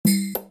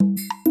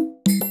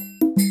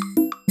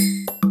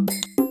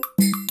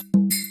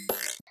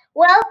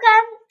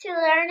Welcome to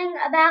Learning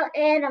About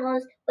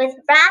Animals with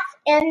Raf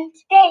and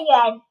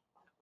Dan.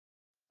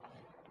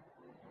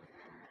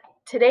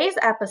 Today's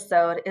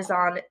episode is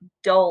on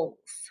Dholes.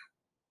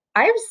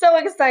 I am so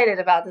excited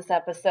about this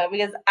episode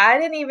because I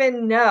didn't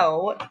even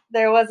know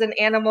there was an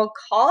animal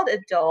called a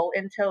dhole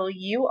until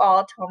you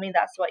all told me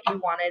that's what you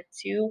wanted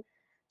to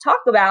talk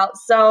about.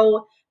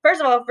 So,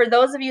 first of all, for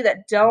those of you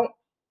that don't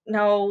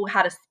know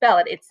how to spell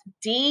it, it's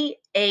D-H-O-L-E.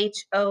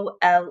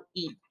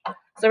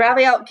 So,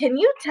 Raphael, can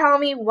you tell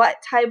me what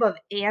type of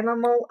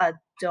animal a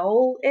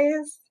dhole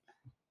is?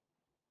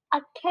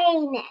 A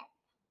canine.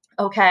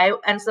 Okay,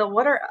 and so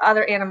what are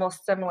other animals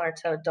similar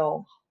to a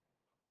dhole?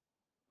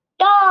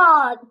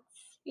 Dog.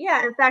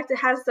 Yeah, in fact, it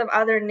has some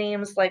other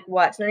names like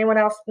what? Does anyone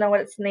else know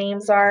what its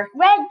names are?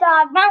 Red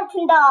dog,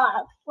 mountain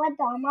dog. Red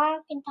dog,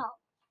 mountain dog.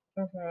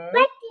 Mm-hmm.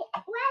 Red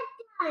dog,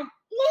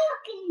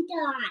 mountain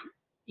dog.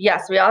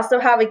 Yes, we also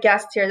have a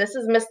guest here. This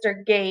is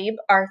Mr. Gabe,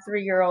 our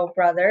 3-year-old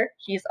brother.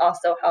 He's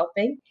also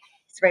helping.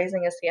 He's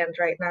raising his hand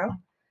right now.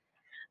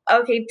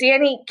 Okay,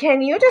 Danny,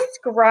 can you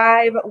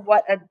describe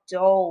what a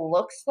dhole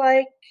looks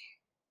like?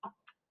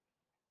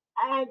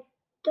 A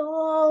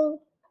dog.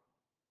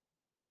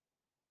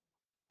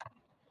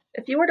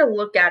 If you were to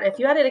look at it, if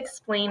you had to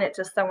explain it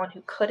to someone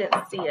who couldn't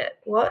see it,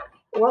 what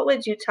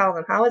would you tell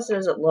them? How does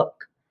it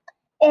look?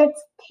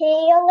 Its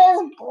tail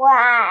is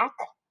black.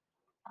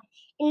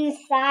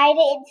 Inside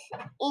its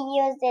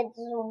ears it's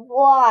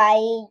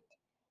white.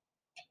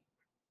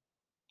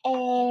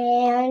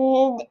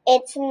 And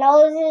its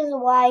nose is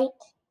white.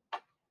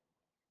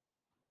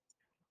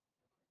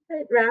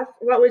 Right, Raph,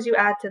 what would you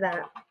add to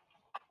that?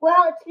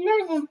 Well, its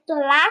nose is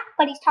black,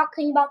 but he's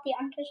talking about the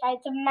underside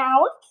of the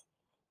mouth.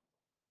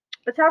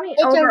 But tell me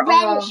It's overall. a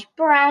reddish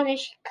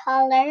brownish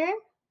color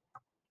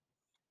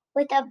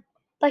with a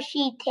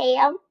bushy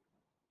tail.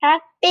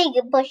 Not big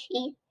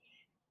bushy,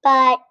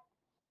 but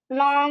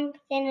long,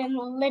 thin, and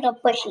a little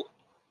bushy.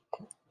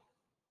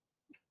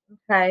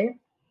 Okay.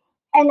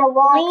 And a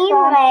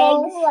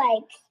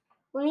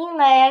lean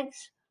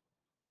legs.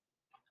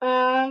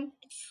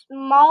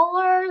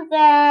 Smaller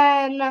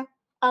than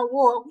a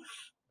wolf.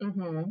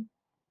 Mm-hmm.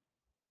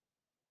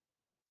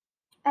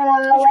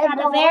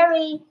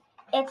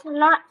 It's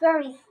not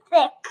very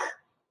thick.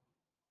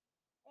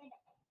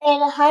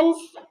 It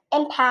hunts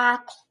in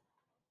packs.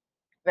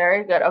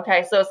 Very good.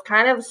 Okay, so it's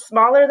kind of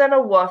smaller than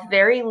a wolf,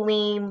 very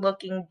lean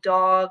looking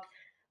dog,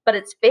 but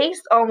its face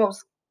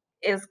almost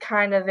is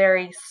kind of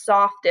very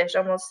softish,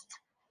 almost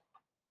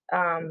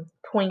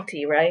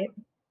pointy, right?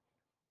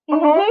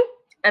 Mm-hmm.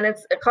 And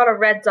it's called a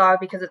red dog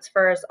because its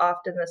fur is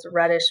often this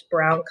reddish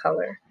brown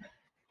color.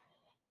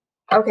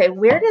 Okay,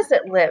 where does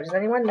it live? Does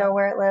anyone know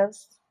where it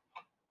lives?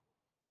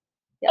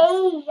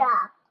 Yes.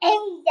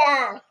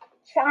 Asia.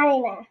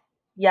 China.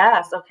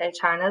 Yes, okay,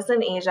 China's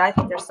in Asia. I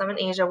think there's some in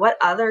Asia. What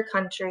other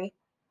country?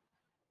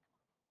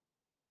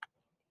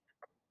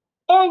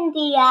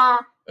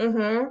 India.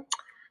 Mm-hmm.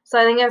 So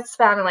I think it's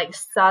found in like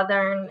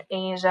Southern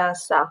Asia,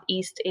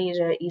 Southeast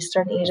Asia,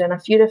 Eastern Asia, and a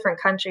few different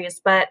countries.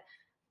 But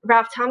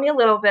Ralph, tell me a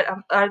little bit.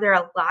 Are there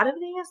a lot of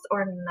these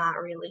or not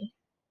really?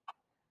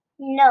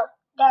 No,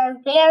 they're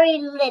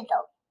very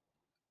little.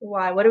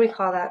 Why? What do we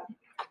call that?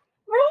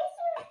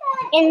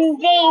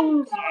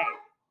 Endangered.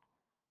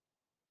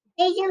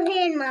 Did you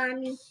hear,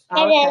 Mommy? Oh,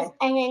 It is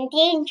an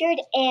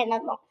endangered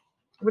animal.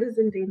 What does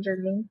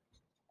endangered mean?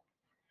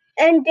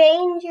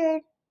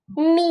 Endangered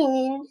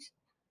means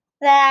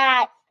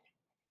that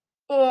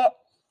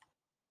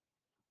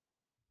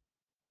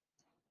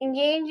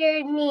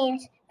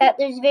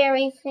there's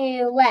very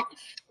few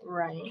left.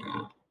 Right.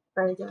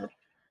 Very good.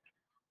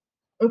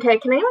 Okay,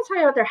 can anyone tell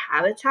me about their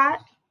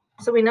habitat?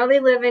 So we know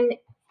they live in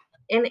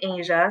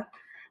Asia,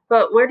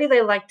 but where do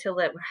they like to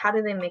live? How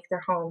do they make their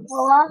homes?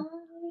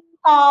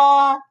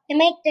 They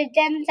make their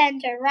dens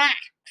under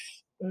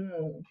racks.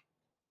 Go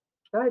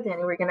ahead,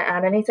 Danny. We're gonna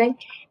add anything?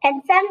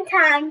 And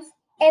sometimes,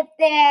 if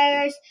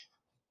there's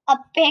a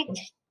big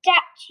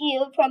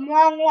statue from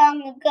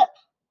long ago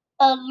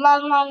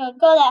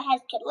that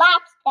has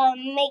collapsed, they'll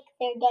make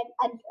their den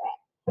under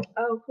it.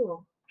 Oh,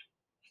 cool.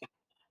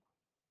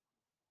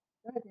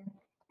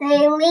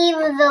 They leave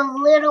the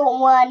little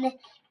one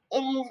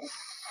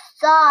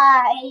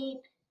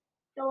inside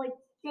so it's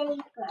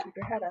safer. Keep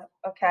your head up.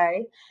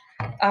 Okay.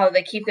 Oh,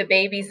 they keep the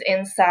babies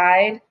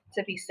inside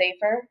to be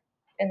safer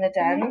in the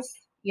dens? Mm-hmm.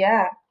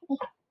 Yeah.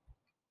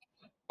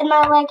 And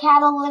I like how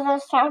the little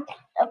sound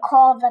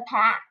called the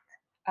pack.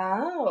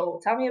 Oh,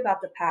 tell me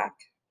about the pack.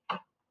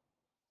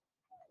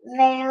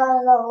 There's a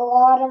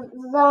lot of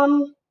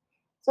them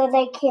so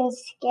they can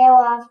scare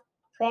off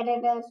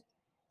predators.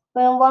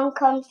 When one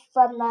comes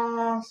from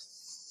the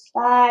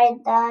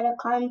side, the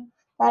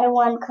other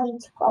one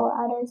comes from the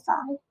other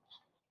side.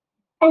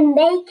 And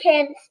they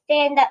can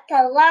stand up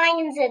to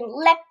lions and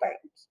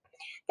leopards.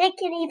 They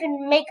can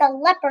even make a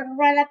leopard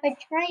run up a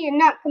tree and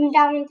not come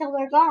down until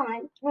they're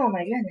gone. Oh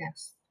my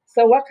goodness.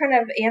 So what kind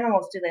of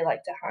animals do they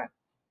like to hunt?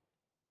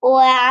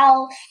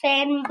 Well,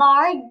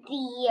 sandbar,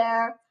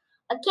 deer.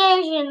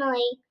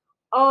 Occasionally,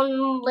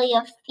 only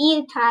a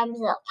few times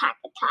they'll attack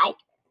a tiger.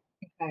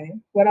 Okay.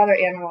 What other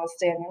animals,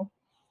 Daniel?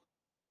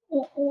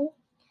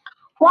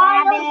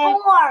 Wild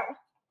boar.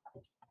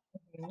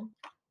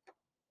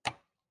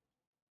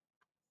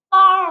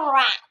 Barn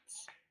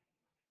rats.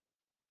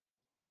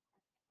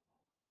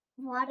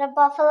 Water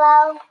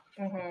buffalo.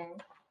 Hippos.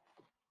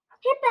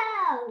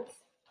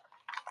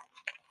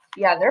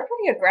 Yeah, they're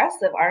pretty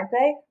aggressive, aren't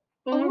they?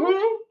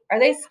 Are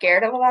they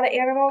scared of a lot of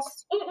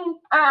animals?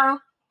 I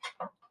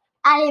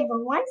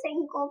even one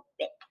single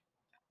bit.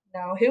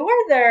 No. Who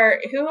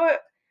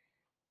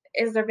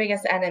is their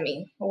biggest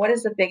enemy? What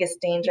is the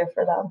biggest danger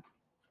for them?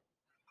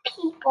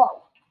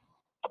 People.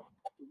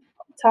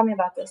 Tell me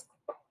about this.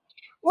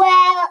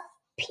 Well,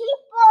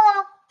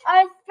 people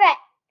are threat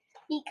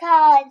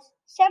because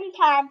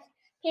sometimes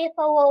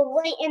people will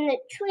wait in the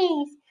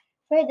trees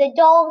for the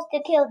Dholes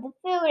to kill the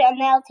food and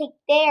they'll take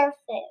their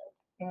food.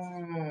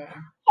 Yeah,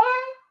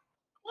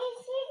 you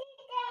see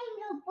that in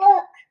the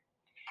book.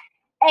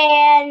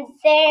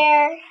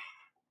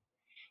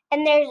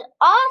 And there's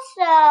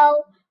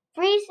also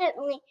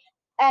recently,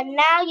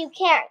 now you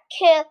can't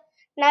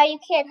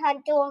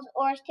hunt Dholes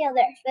or steal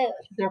their food.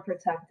 They're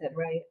protected,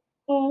 right?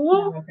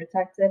 Now they're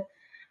protected.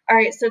 All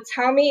right, so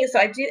tell me,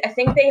 I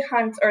think they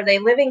hunt or they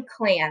live in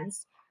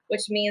clans,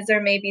 which means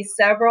there may be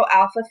several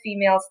alpha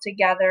females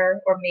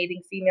together or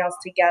mating females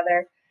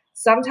together.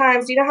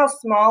 Sometimes, do you know how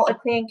small a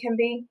clan can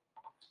be?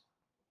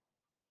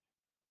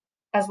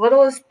 As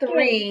little as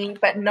 3,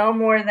 but no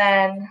more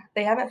than,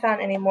 they haven't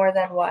found any more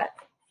than what?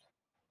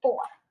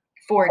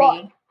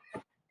 40.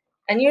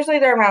 And usually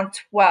they're around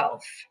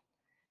 12.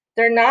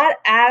 They're not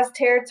as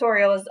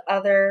territorial as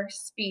other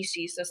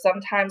species, so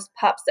sometimes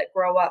pups that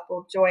grow up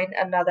will join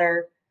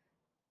another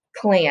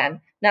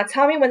clan. Now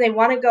tell me when they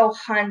want to go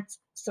hunt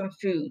some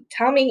food.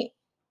 Tell me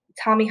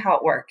how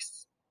it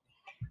works.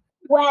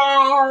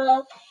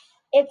 Well,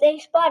 if they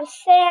spot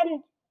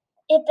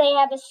if they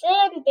have a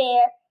sand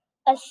bear,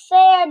 a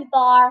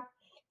sandbar,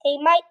 they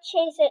might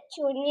chase it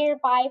to a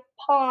nearby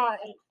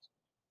pond.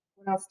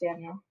 What else,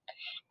 Daniel?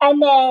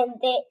 And then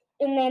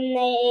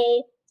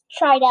they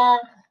try to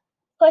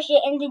push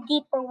it into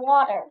deeper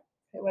water.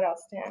 Okay, what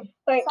else, Dan?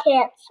 Where it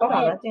can't swim.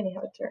 Hold on, let Danny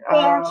have a turn.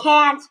 Where it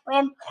can't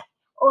swim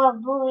or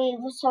breathe,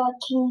 so it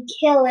can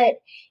kill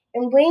it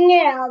and bring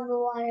it out of the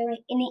water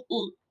and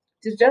eat.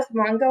 Does just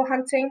one go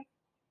hunting?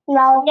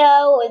 No,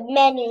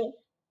 many.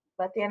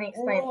 Let Danny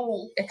explain.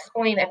 Many.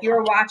 Explain. If you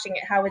were watching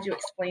it, how would you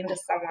explain to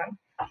someone?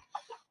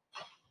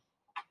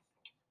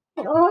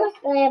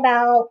 Mostly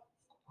about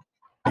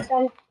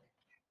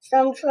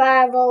some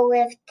travel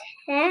with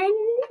 10,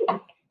 I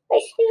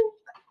think.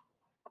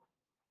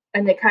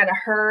 And they kind of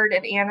herd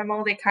an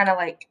animal. They kind of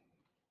like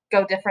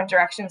go different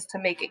directions to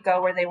make it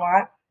go where they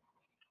want.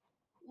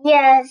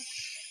 Yes,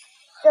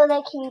 so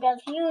they can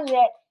confuse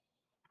it.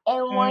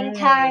 And one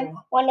time,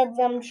 one of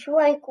them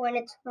strike when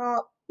it's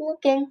not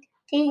looking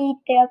to eat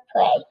their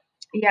prey.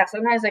 Yeah,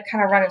 sometimes they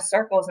kind of run in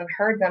circles and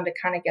herd them to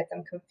kind of get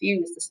them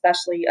confused,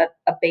 especially a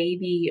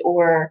baby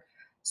or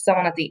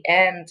someone at the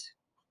end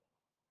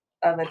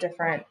of a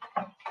different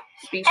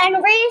species.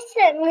 And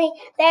recently,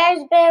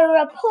 there's been a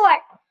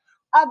report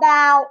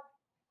about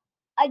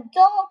a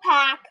dhole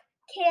pack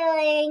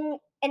killing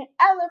an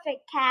elephant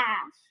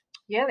calf.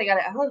 Yeah, they got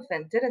an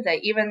elephant, didn't they?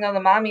 Even though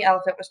the mommy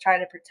elephant was trying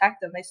to protect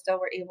them, they still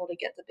were able to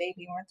get the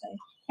baby, weren't they?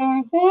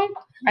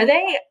 Are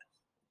they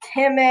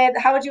timid?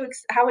 How would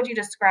you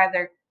describe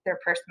their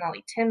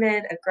personality?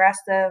 Timid,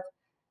 aggressive?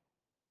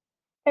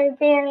 They're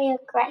very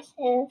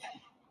aggressive.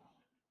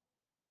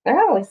 They're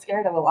not really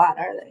scared of a lot,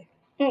 are they?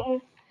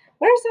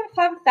 What are some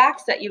fun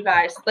facts that you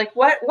guys like?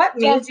 What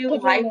made you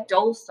like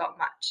Dholes so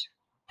much?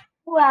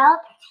 Well,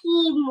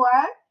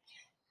 teamwork,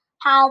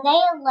 how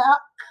they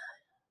look.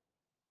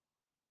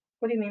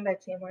 What do you mean by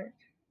teamwork?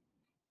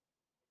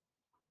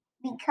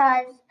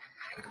 Because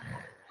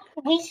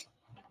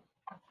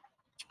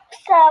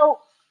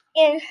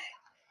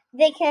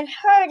they can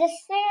herd a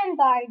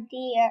sandbar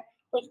deer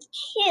with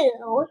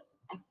 2,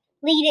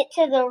 lead it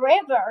to the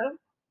river,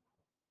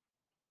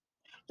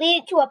 lead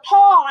it to a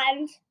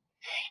pond,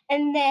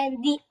 and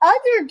then the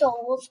other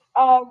Dholes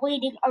are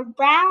waiting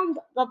around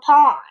the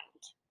pond.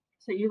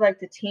 So you like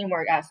the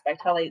teamwork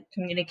aspect, how they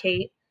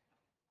communicate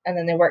and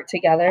then they work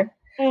together.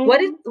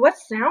 What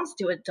sounds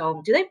do a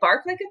dog? Do they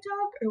bark like a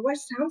dog, or what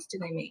sounds do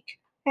they make?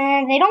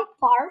 They don't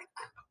bark.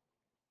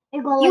 They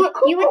go like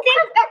you would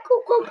think that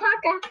cuckoo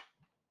caca.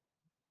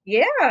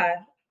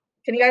 Yeah.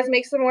 Can you guys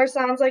make some more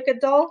sounds like a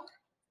doll?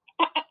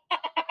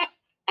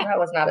 That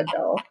was not a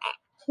doll.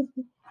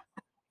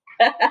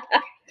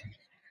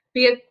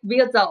 Be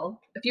a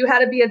doll. If you had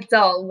to be a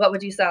doll, what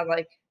would you sound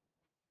like?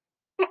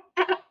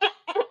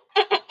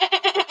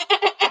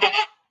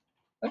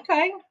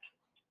 Okay.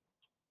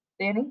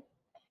 Danny?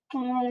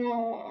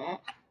 I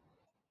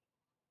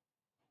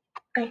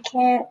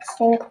can't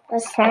think of a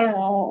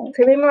sound.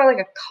 Could be more like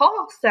a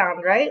caw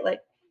sound, right?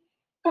 Like.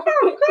 Mommy,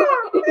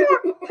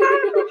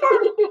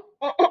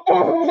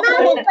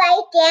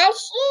 bite that.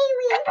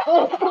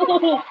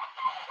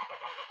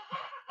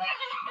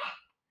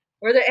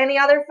 Were there any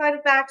other fun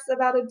facts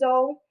about a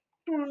doll?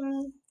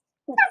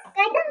 Well,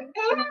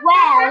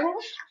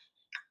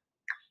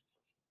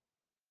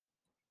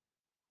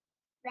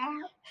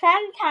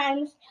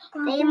 Sometimes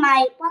they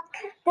might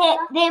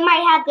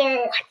have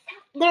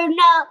their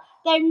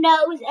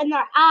nose and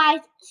their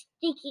eyes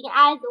sticking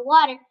out of the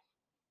water,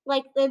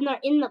 like then they're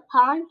in the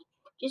pond,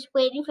 just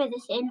waiting for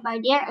the sandbar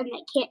deer, and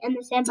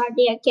the sandbar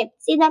deer can't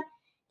see them.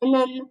 And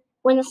then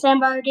when the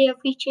sandbar deer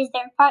reaches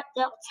their part,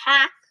 they'll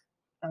attack.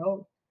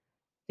 Oh,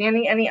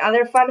 Danny, any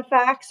other fun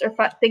facts or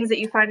things that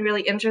you find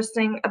really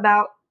interesting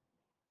about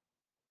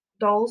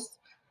dholes?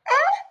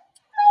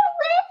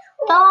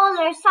 Dholes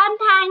are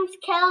sometimes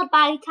killed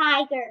by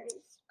tigers.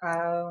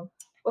 Oh,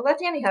 well, let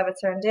Danny have a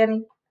turn.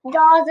 Danny.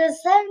 Dholes are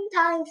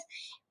sometimes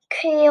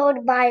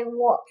killed by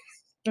wolves.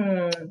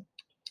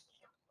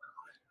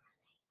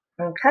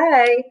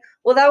 Okay.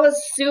 Well, that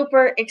was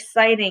super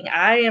exciting.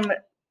 I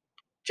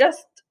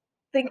just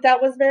think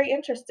that was very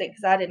interesting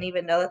because I didn't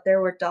even know that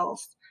there were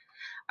dholes.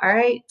 All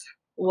right.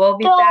 We'll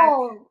be back.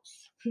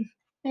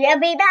 We'll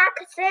be back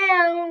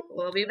soon.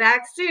 We'll be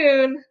back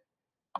soon.